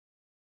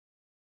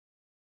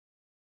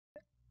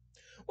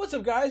What's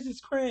up, guys? It's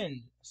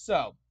Cringe.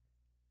 So,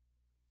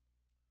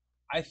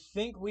 I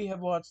think we have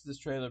watched this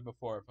trailer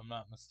before, if I'm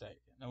not mistaken.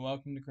 And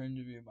welcome to Cringe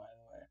Review, by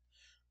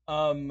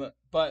the way.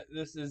 But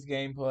this is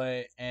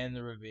gameplay and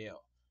the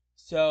reveal.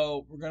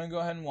 So, we're gonna go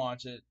ahead and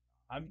watch it.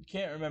 I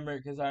can't remember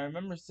it because I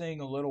remember seeing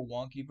a little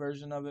wonky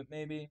version of it,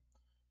 maybe.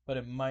 But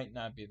it might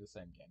not be the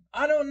same game.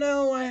 I don't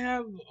know. I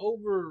have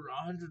over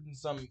 100 and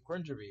some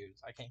Cringe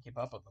reviews. I can't keep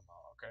up with them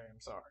all, okay? I'm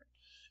sorry.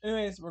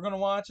 Anyways, we're gonna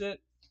watch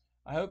it.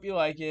 I hope you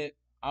like it.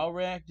 I'll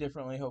react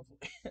differently, hopefully.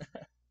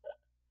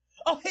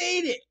 I'll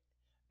hate it!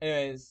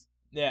 Anyways,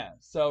 yeah,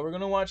 so we're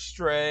gonna watch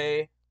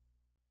Stray.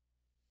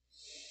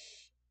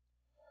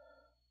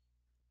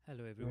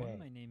 Hello everyone, Stray.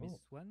 my name is Ooh.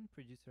 Swan,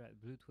 producer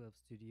at Blue 12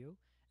 Studio,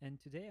 and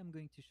today I'm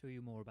going to show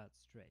you more about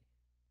Stray.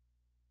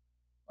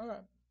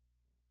 Alright.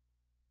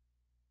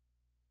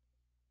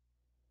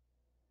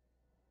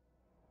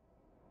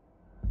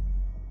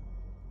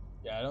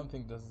 Yeah, I don't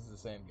think this is the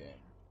same game.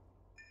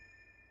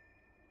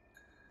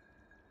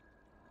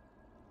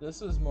 This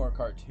was more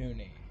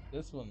cartoony.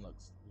 This one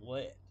looks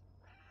lit.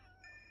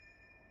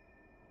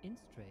 In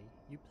Stray,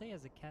 you play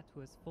as a cat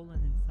who has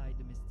fallen inside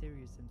a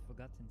mysterious and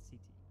forgotten city.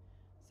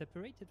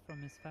 Separated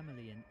from his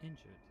family and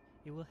injured,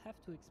 he will have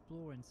to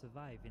explore and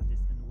survive in this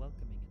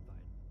unwelcoming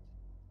environment.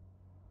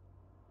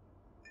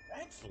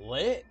 That's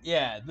lit?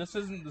 Yeah, this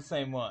isn't the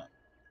same one.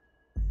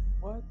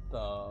 What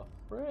the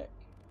frick?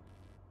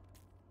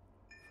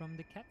 From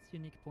the cat's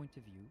unique point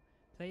of view,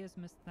 players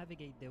must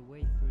navigate their way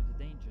through the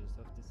dangers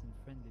of this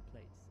unfriendly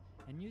place,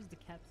 and use the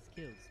cat's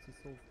skills to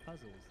solve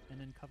puzzles and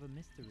uncover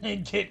mysteries.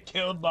 And get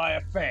killed by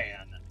a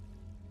fan.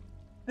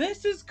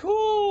 This is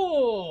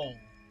cool!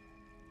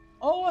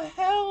 Oh,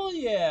 hell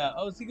yeah!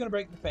 Oh, is he gonna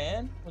break the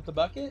fan with the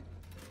bucket?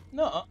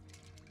 No.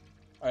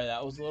 Alright,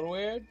 that was a little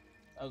weird.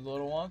 That was a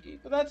little wonky,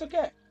 but that's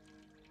okay.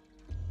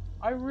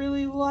 I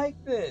really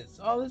like this.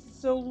 Oh, this is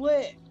so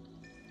lit.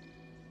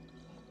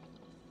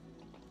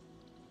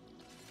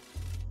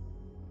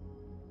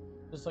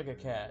 Just like a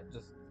cat.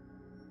 Just.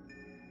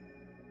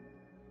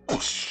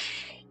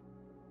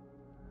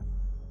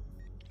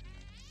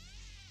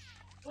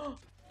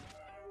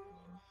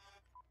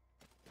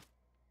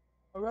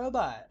 A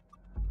robot.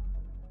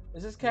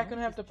 Is this cat Along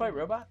gonna have his to fight journey,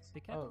 robots? the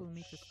cat Oh, will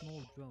meet a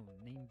small drone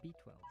named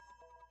B12.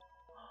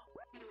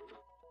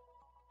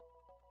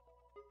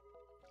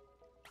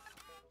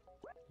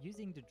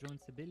 Using the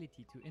drone's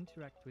ability to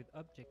interact with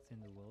objects in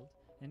the world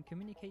and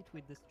communicate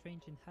with the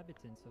strange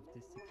inhabitants of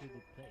this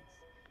secluded place,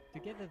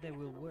 together they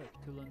will work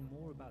to learn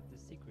more about the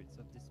secrets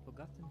of this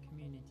forgotten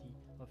community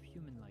of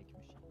human-like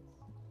machines.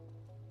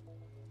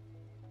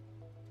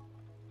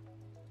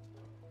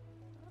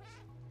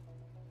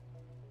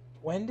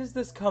 when does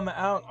this come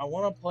out? I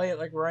want to play it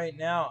like right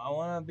now. I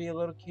want to be a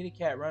little kitty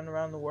cat running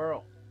around the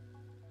world.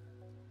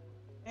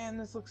 Man,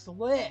 this looks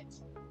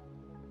lit.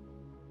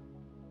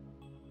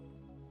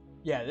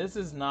 Yeah, this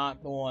is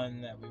not the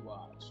one that we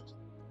watched.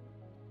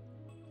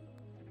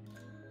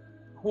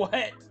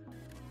 What?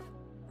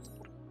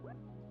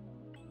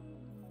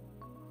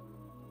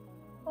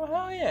 Oh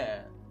hell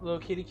yeah! Little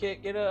kitty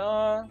cat get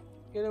a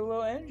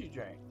little energy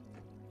drink.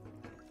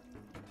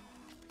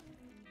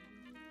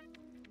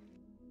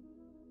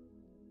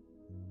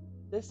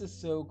 This is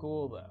so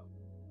cool though.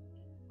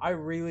 I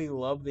really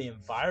love the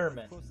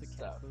environment Of course, and a cat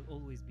stuff. will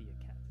always be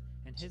a cat,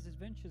 and his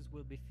adventures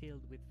will be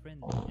filled with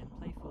friendly and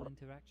playful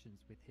interactions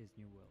with his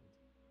new world.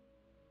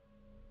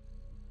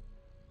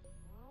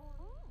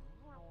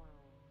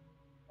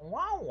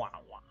 Wow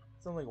wow wow.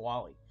 Sounds like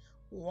Wally.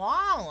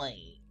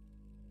 Wally.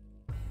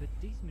 But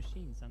these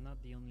machines are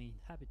not the only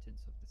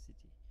inhabitants of the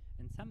city,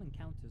 and some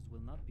encounters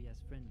will not be as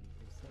friendly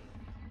or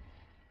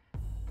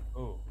safe.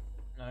 Oh,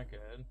 not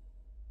good.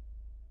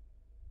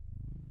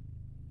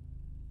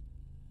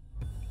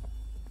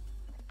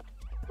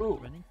 Ooh.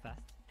 Running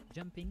fast,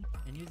 jumping,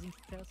 and using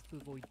stealth to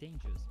avoid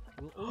dangers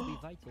will all be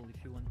vital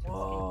if you want to escape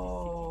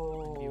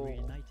Whoa. this city and be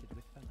reunited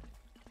with family.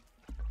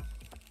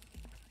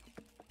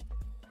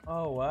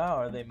 Oh wow,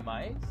 are they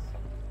mice?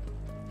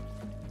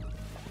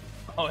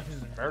 Oh, I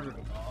just murdered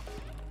them all.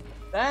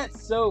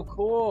 That's so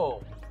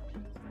cool.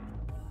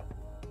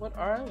 What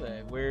are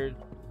they? Weird.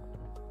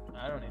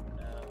 I don't even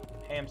know.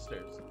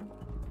 Hamsters.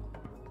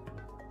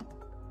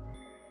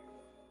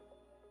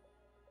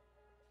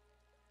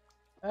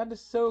 That is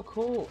so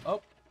cool.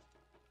 Oh.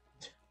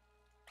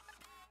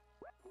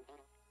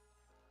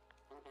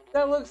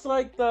 That looks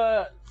like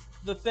the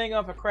thing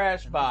off a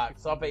Crash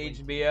Box off of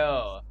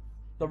HBO.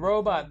 The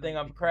robot thing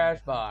off a Crash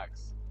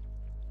Box.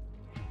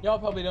 Y'all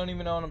probably don't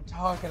even know what I'm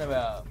talking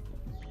about.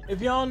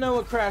 If y'all know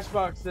what Crash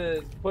Box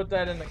is, put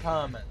that in the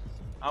comments.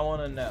 I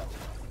want to know.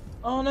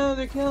 Oh no,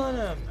 they're killing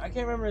him. I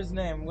can't remember his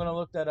name. I'm gonna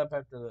look that up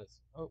after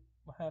this. Oh,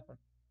 what happened?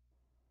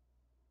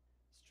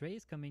 Stray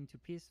is coming to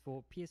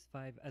PS4,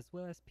 PS5, as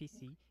well as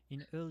PC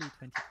in early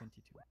 2022,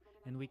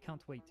 and we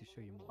can't wait to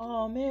show you more.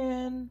 Oh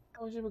man,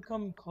 I wish it would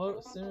come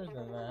close sooner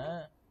than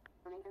that.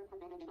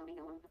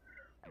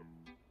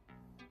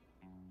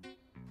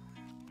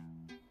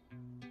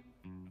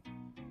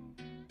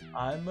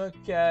 I'm a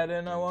cat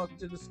and I walk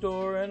to the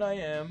store and I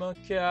am a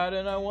cat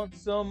and I want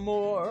some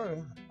more.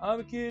 I'm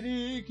a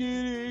kitty,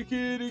 kitty,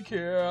 kitty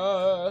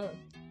cat.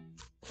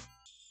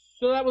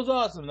 So that was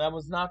awesome. That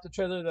was not the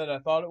trailer that I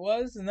thought it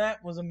was, and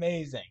that was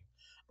amazing.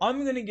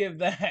 I'm gonna give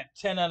that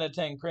 10 out of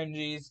 10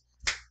 cringies.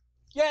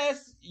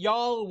 Yes,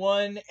 y'all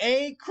won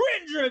a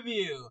cringe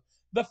review.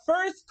 The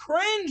first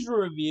cringe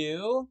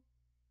review.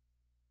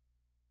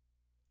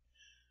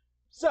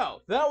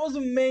 So that was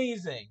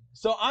amazing.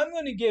 So I'm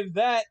gonna give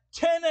that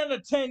 10 out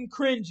of 10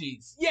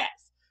 cringies.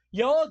 Yes,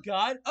 y'all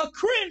got a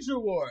cringe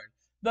award.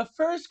 The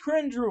first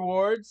cringe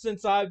award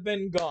since I've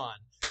been gone.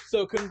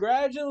 So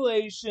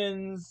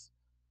congratulations.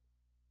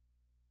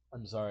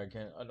 I'm sorry,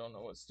 I don't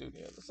know what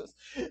studio this is.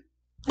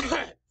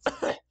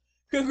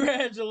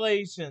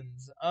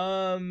 Congratulations.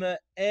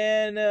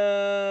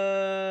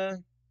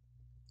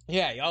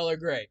 Yeah, y'all are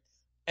great.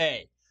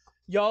 Hey,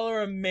 y'all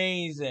are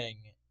amazing.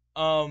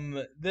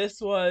 This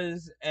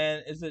was,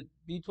 and is it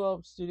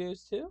B12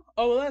 Studios too?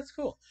 Oh, well, that's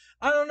cool.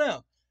 I don't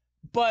know.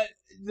 But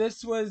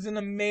this was an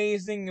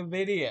amazing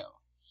video.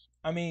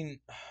 I mean,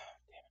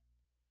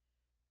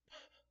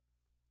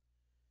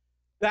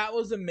 that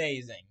was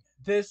amazing.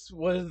 This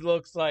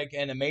looks like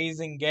an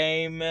amazing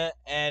game,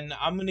 and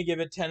I'm gonna give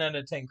it 10 out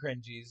of 10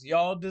 cringies.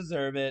 Y'all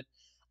deserve it.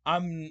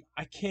 I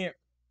can't.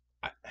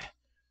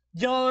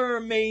 Y'all are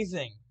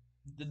amazing.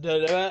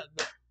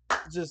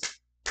 Just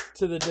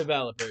to the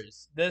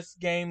developers, this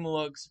game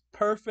looks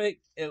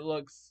perfect. It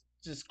looks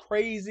just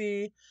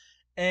crazy,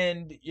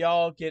 and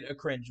y'all get a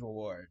cringe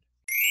award.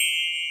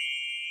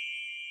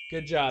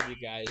 Good job, you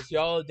guys.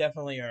 Y'all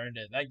definitely earned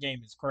it. That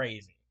game is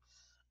crazy.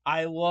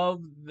 I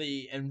love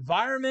the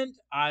environment.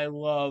 I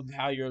love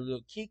how your little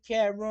Kit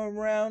Kat roam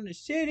around the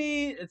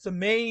city. It's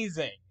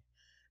amazing.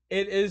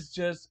 It is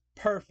just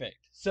perfect.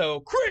 So,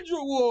 cringe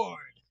award.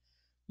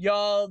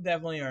 Y'all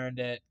definitely earned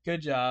it.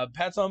 Good job.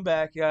 Pats on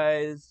back,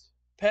 guys.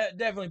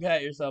 Definitely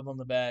pat yourself on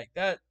the back.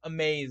 That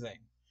amazing.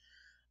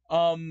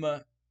 I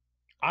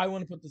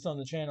want to put this on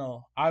the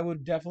channel. I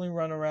would definitely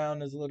run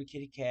around as a little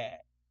kitty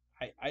cat.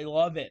 I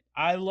love it.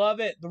 I love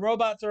it. The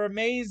robots are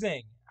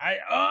amazing.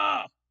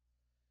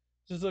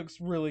 Just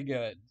looks really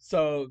good.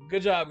 So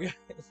good job, guys.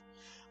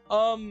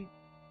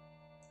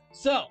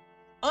 So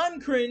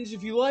I'm Cringe.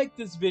 If you like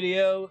this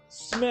video,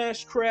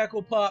 smash,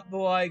 crackle, pop the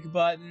like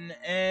button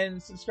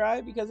and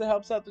subscribe because it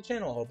helps out the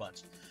channel a whole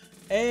bunch.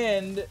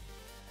 And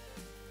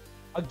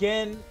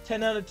again,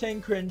 10 out of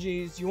 10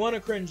 cringies. You want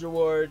a cringe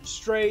award.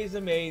 Stray's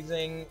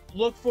amazing.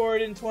 Look for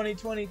it in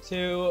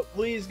 2022.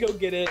 Please go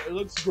get it. It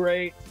looks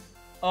great.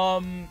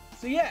 So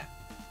yeah.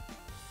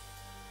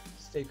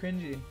 Stay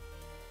cringy.